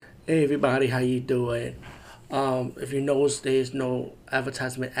Hey everybody, how you doing? If you notice, there's no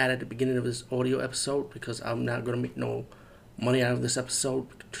advertisement ad at the beginning of this audio episode because I'm not gonna make no money out of this episode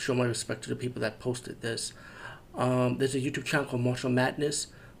to show my respect to the people that posted this. There's a YouTube channel called Martial Madness,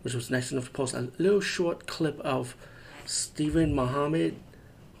 which was nice enough to post a little short clip of Stephen Muhammad,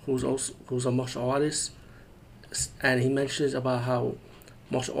 who's a martial artist, and he mentions about how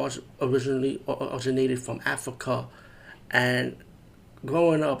martial arts originally originated from Africa. And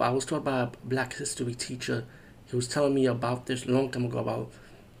growing up, I was taught by a black history teacher. He was telling me about this a long time ago about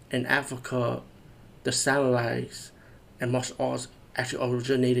in Africa, the samurais and martial arts actually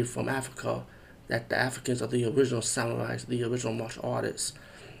originated from Africa, that the Africans are the original samurais, the original martial artists.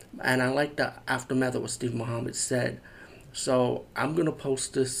 And I like the aftermath of what Steve Muhammad said. So I'm going to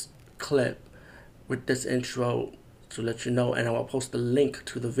post this clip with this intro to let you know, and I will post the link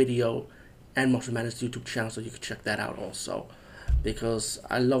to the video and Martial Madness YouTube channel so you can check that out also. Because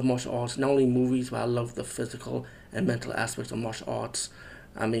I love martial arts, not only movies, but I love the physical and mental aspects of martial arts.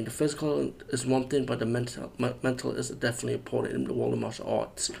 I mean, the physical is one thing, but the mental is definitely important in the world of martial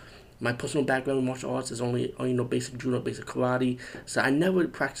arts. My personal background in martial arts is only basic judo, basic karate, so I never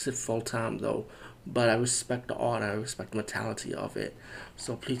practice it full time though. But I respect the art, and I respect the mentality of it.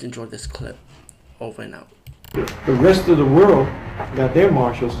 So please enjoy this clip. Over and out. The rest of the world got their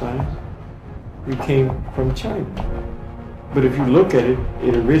martial science. We came from China. But if you look at it,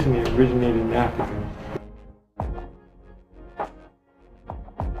 it originated in Africa.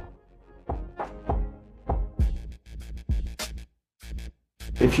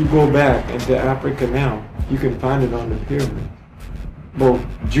 If you go back into Africa now, you can find it on the pyramid. Both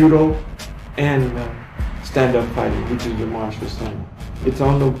judo and stand-up fighting, which is the martial science. It's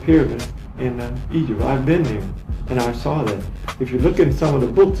on the pyramid in Egypt. I've been there, and I saw that. If you look in some of the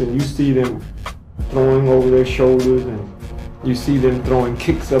books and you see them throwing over their shoulders, and you see them throwing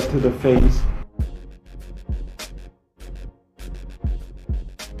kicks up to the face,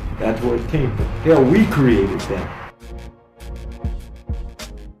 that's where it came from. Yeah, we created that.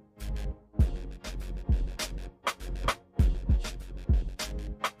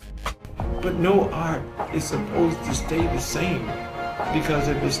 But no art is supposed to stay the same, because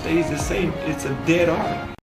if it stays the same, it's a dead art.